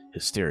virus,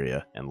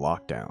 hysteria, and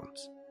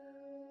lockdowns.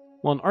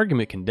 While an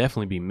argument can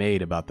definitely be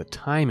made about the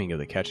timing of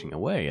the catching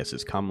away, as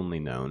is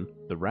commonly known,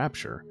 the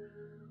rapture,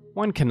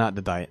 one cannot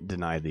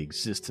deny the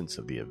existence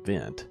of the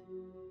event.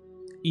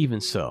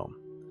 Even so,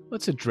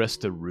 let's address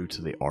the roots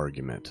of the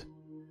argument.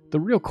 The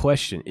real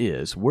question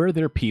is, were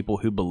there people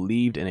who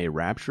believed in a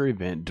rapture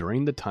event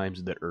during the times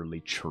of the early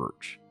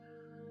church?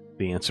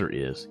 The answer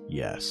is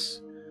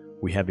yes.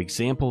 We have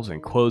examples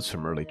and quotes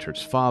from early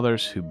church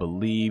fathers who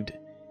believed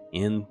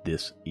in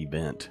this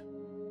event.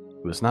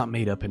 It was not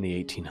made up in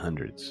the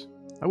 1800s.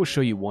 I will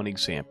show you one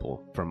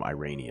example from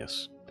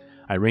Irenaeus.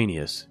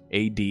 Irenaeus,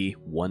 AD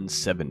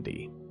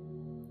 170.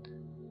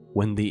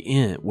 When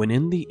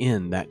in the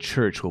end that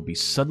church will be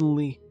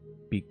suddenly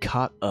be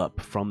caught up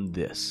from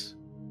this.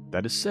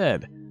 That is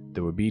said,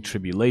 there will be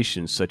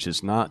tribulation such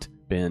as not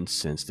been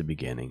since the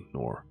beginning,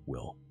 nor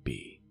will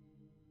be.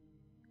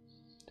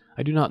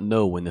 I do not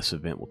know when this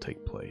event will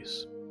take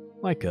place.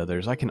 Like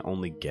others, I can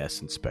only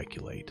guess and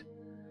speculate.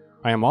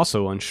 I am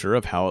also unsure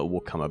of how it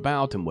will come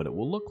about and what it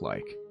will look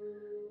like.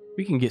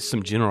 We can get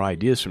some general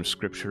ideas from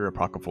Scripture,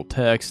 apocryphal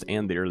texts,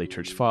 and the early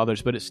church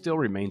fathers, but it still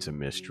remains a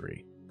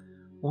mystery.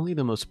 Only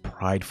the most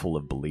prideful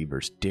of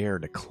believers dare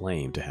to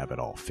claim to have it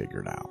all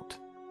figured out.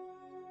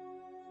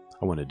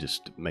 I want to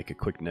just make a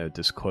quick note.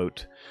 This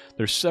quote,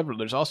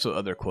 there's also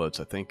other quotes.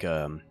 I think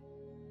I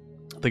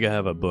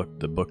have a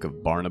book, the Book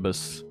of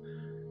Barnabas.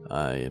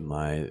 in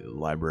my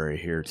library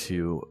here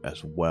too,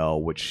 as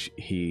well, which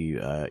he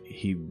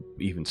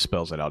even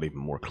spells it out even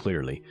more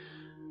clearly.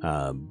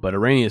 But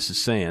Irenaeus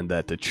is saying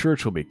that the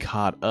church will be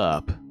caught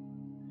up,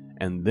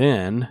 and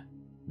then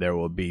there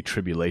will be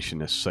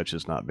tribulation as such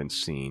as not been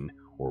seen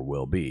or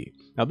will be.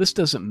 Now, this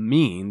doesn't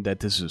mean that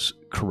this is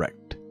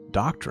correct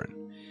doctrine.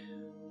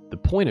 The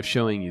point of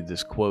showing you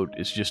this quote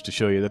is just to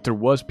show you that there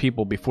was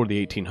people before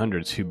the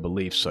 1800s who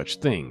believed such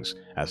things.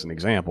 As an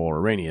example,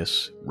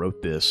 Irenaeus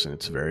wrote this, and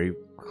it's very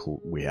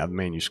we have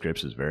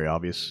manuscripts. It's very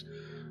obvious.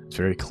 It's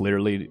very clear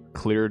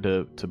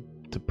to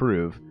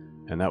prove,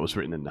 and that was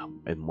written in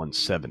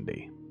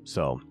 170.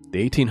 So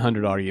the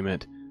 1800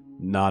 argument,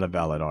 not a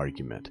valid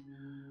argument.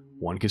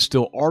 One could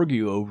still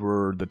argue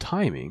over the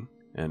timing,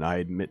 and I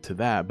admit to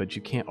that, but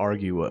you can't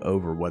argue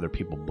over whether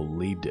people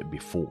believed it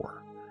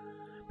before.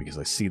 Because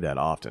I see that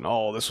often.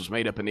 Oh, this was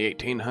made up in the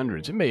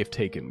 1800s. It may have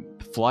taken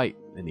flight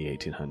in the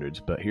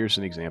 1800s, but here's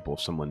an example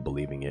of someone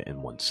believing it in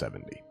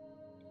 170.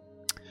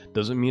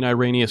 Doesn't mean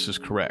Irenaeus is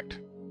correct.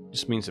 It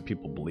just means that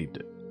people believed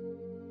it.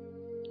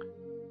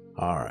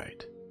 All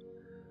right.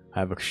 I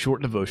have a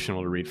short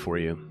devotional to read for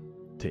you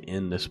to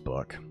end this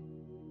book.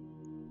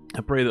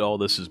 I pray that all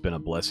this has been a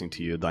blessing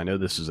to you. I know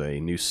this is a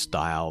new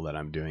style that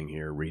I'm doing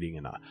here, reading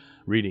in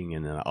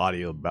an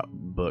audio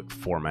book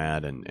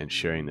format and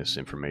sharing this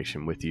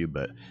information with you.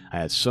 But I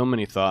had so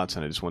many thoughts,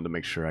 and I just wanted to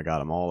make sure I got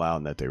them all out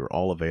and that they were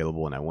all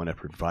available. And I want to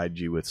provide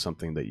you with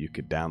something that you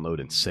could download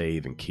and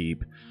save and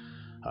keep.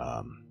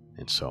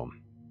 And so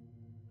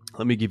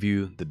let me give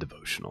you the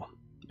devotional,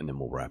 and then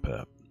we'll wrap it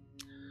up.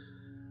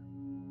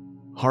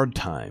 Hard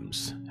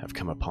times have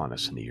come upon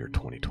us in the year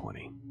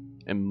 2020,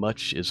 and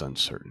much is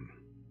uncertain.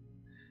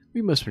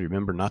 We must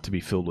remember not to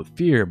be filled with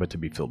fear, but to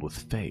be filled with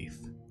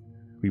faith.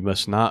 We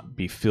must not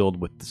be filled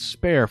with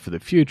despair for the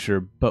future,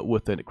 but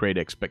with a great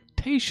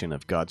expectation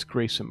of God's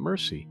grace and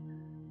mercy,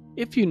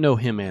 if you know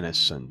Him and His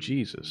Son,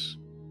 Jesus.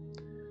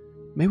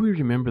 May we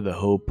remember the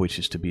hope which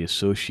is to be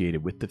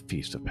associated with the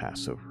Feast of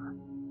Passover.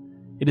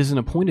 It is an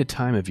appointed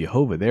time of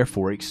Jehovah,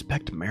 therefore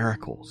expect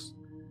miracles.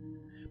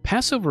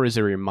 Passover is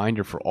a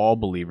reminder for all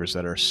believers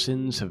that our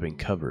sins have been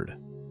covered,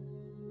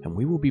 and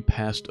we will be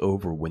passed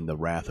over when the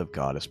wrath of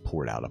God is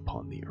poured out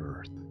upon the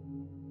earth.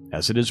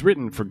 As it is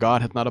written, for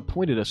God hath not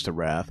appointed us to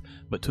wrath,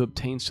 but to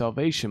obtain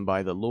salvation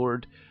by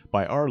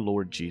our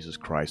Lord Jesus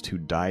Christ, who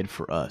died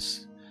for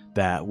us,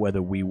 that,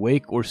 whether we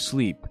wake or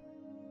sleep,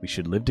 we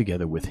should live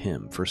together with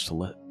Him. 1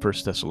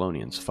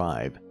 Thessalonians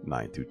 5,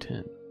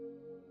 9-10.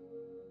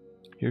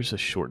 Here's a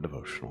short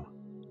devotional.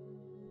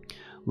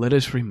 Let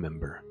us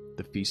remember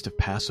the Feast of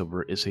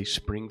Passover is a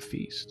spring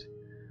feast.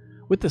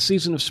 With the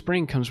season of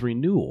spring comes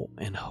renewal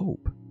and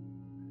hope.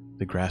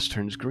 The grass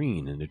turns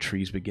green and the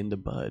trees begin to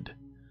bud.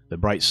 The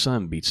bright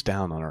sun beats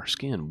down on our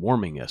skin,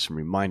 warming us and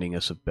reminding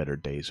us of better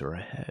days are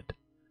ahead.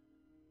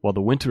 While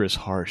the winter is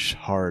harsh,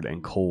 hard,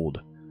 and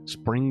cold,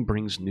 spring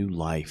brings new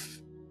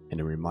life and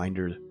a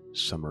reminder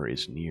summer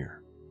is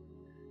near.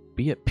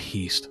 Be at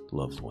peace,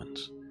 loved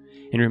ones,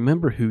 and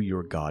remember who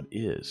your God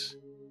is.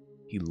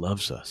 He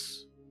loves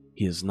us.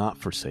 He has not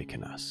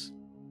forsaken us.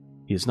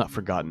 He has not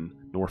forgotten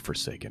nor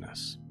forsaken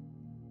us.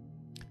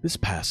 This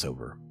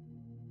Passover,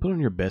 put on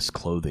your best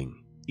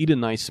clothing, eat a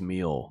nice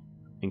meal,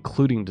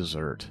 including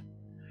dessert.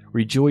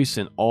 Rejoice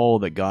in all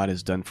that God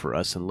has done for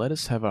us, and let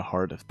us have a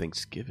heart of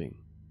thanksgiving.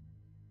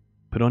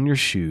 Put on your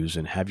shoes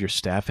and have your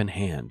staff in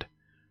hand,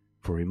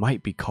 for we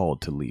might be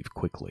called to leave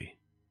quickly.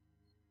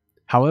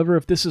 However,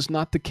 if this is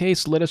not the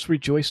case, let us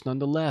rejoice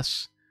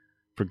nonetheless,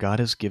 for God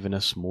has given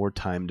us more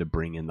time to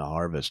bring in the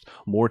harvest,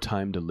 more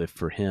time to live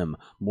for Him,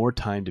 more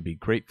time to be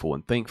grateful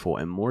and thankful,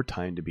 and more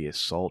time to be a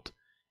salt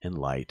and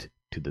light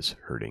to this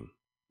hurting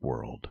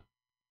world.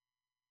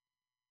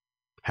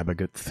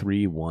 Habakkuk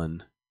 3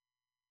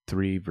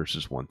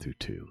 verses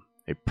 1-2.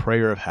 A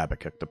prayer of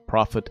Habakkuk, the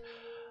prophet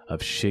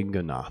of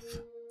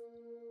Shigionoth.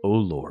 O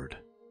Lord,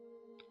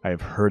 I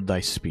have heard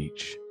thy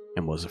speech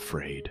and was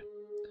afraid.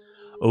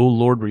 O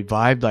Lord,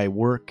 revive thy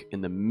work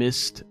in the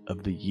midst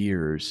of the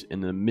years.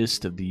 In the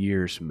midst of the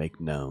years make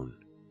known.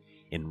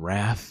 In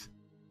wrath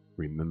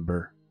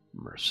remember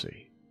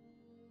mercy.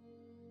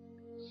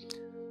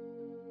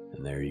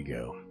 And there you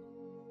go.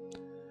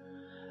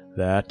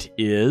 That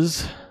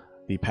is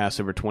the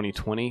Passover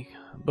 2020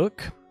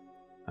 book.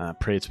 I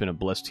pray it's been a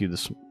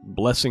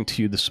blessing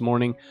to you this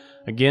morning.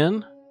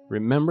 Again,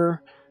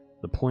 remember,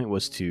 the point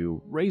was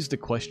to raise the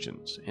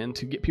questions and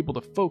to get people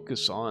to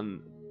focus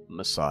on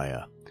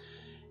Messiah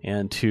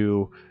and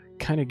to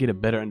kind of get a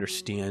better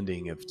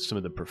understanding of some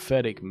of the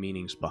prophetic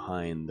meanings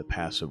behind the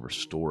Passover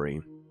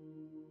story.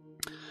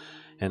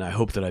 And I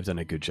hope that I've done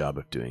a good job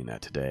of doing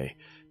that today.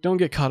 Don't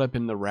get caught up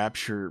in the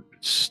rapture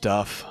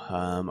stuff.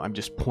 I'm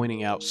just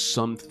pointing out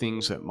some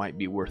things that might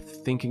be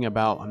worth thinking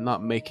about. I'm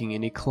not making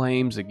any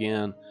claims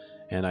again,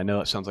 and I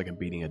know it sounds like I'm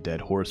beating a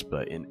dead horse,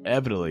 but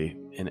inevitably,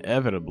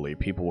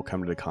 people will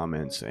come to the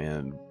comments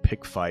and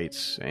pick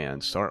fights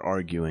and start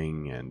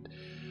arguing and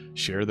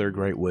share their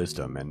great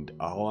wisdom. And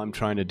all I'm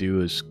trying to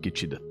do is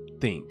get you to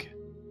think,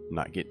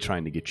 not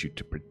trying to get you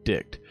to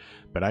predict.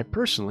 But I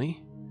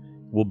personally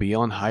will be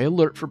on high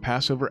alert for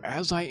Passover,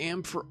 as I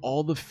am for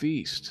all the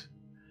feast.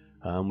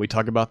 We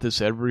talk about this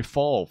every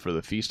fall for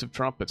the Feast of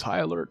Trumpets, high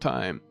alert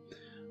time.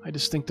 I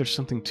just think there's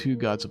something to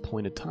God's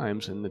appointed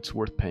times, and it's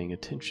worth paying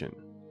attention,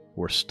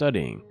 worth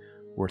studying,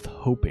 worth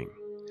hoping.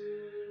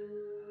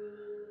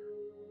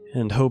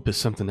 And hope is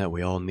something that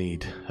we all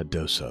need a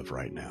dose of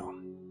right now.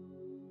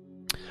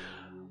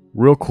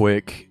 Real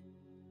quick,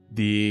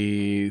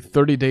 the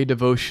 30-day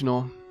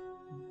devotional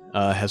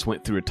has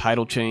went through a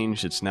title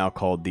change. It's now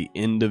called The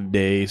End of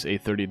Days, a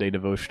 30-day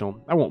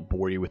devotional. I won't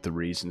bore you with the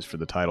reasons for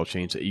the title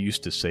change. It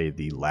used to say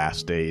The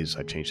Last Days.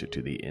 I changed it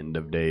to The End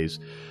of Days.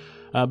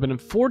 But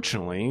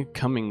unfortunately,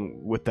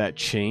 coming with that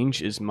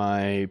change is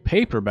my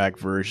paperback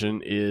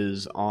version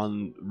is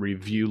on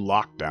review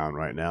lockdown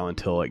right now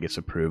until it gets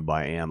approved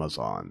by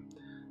Amazon.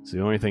 So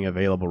the only thing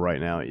available right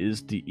now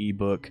is the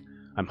ebook.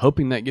 I'm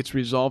hoping that gets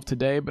resolved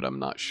today, but I'm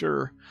not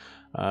sure.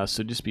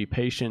 So just be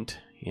patient.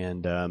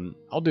 And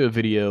I'll do a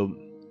video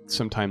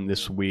sometime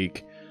this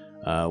week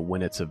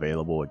when it's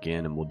available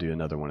again, and we'll do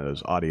another one of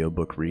those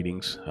audiobook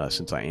readings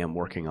since I am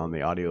working on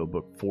the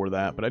audiobook for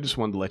that. But I just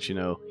wanted to let you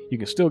know you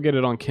can still get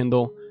it on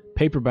Kindle.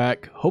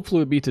 Paperback, hopefully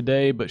it would be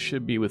today, but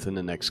should be within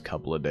the next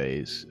couple of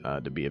days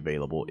to be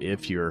available.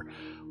 If we're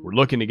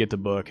looking to get the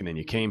book and then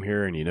you came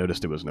here and you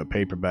noticed there was no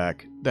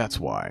paperback, that's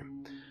why.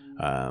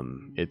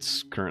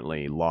 It's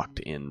currently locked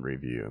in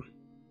review.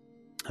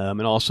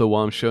 And also,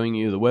 while I'm showing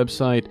you the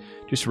website,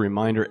 just a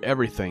reminder,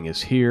 everything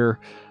is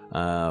here.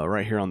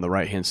 Right here on the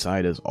right-hand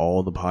side is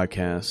all the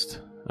podcast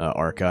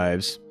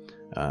archives.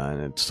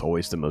 And it's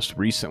always the most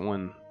recent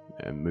one.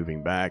 And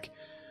moving back,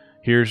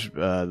 here's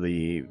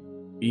the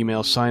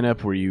email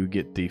sign-up where you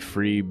get the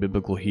free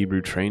Biblical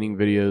Hebrew training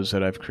videos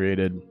that I've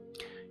created.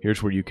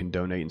 Here's where you can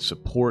donate and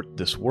support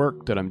this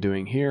work that I'm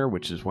doing here,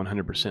 which is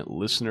 100%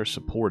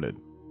 listener-supported.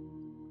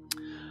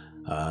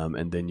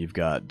 And then you've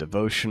got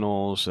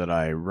devotionals that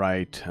I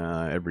write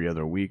every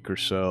other week or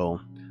so.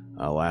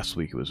 Last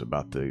week it was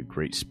about the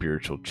great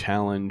spiritual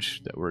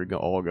challenge that we're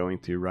all going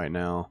through right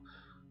now.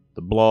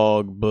 The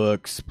blog,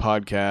 books,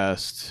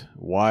 podcasts,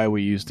 why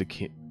we use the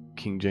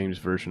King James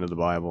Version of the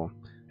Bible.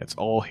 It's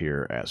all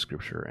here at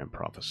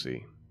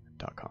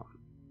scriptureandprophecy.com.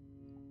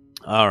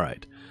 All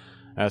right.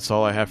 That's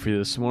all I have for you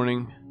this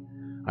morning.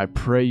 I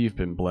pray you've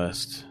been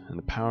blessed in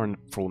the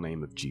powerful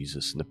name of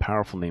Jesus, in the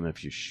powerful name of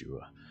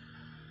Yeshua.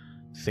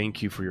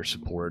 Thank you for your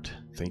support.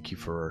 Thank you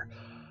for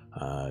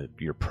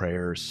your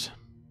prayers.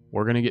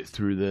 We're going to get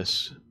through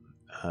this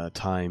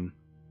time.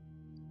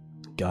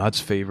 God's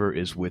favor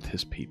is with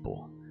his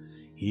people,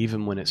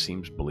 even when it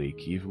seems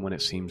bleak, even when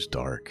it seems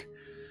dark.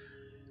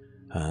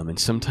 And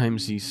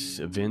sometimes these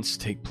events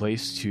take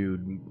place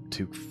to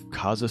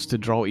cause us to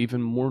draw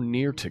even more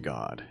near to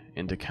God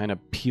and to kind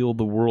of peel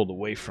the world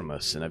away from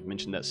us. And I've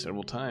mentioned that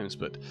several times,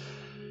 but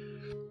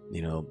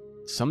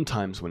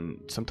sometimes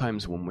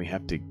when we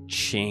have to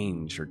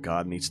change or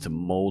God needs to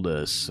mold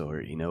us,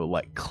 or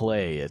like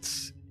clay,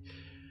 it's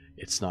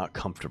not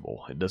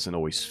comfortable. It doesn't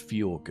always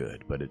feel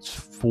good, but it's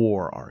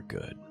for our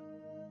good.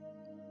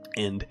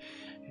 And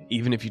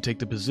even if you take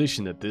the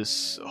position that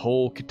this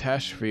whole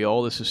catastrophe,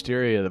 all this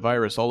hysteria, the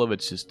virus, all of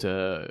it's just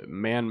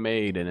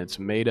man-made and it's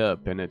made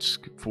up and it's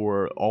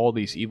for all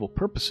these evil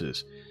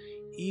purposes,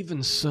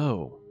 even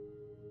so,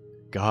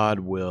 God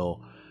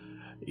will,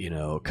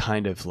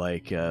 kind of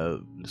like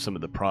some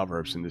of the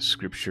proverbs in the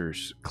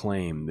scriptures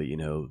claim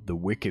that, the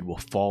wicked will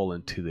fall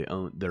into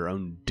their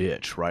own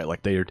ditch, right?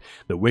 Like the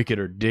wicked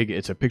are digging.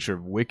 It's a picture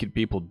of wicked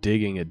people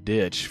digging a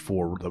ditch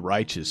for the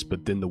righteous,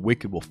 but then the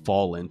wicked will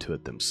fall into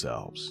it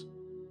themselves.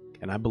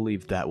 And I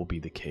believe that will be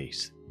the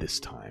case this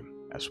time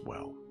as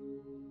well.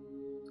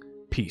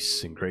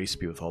 Peace and grace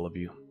be with all of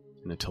you.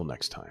 And until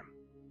next time,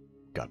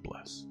 God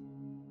bless.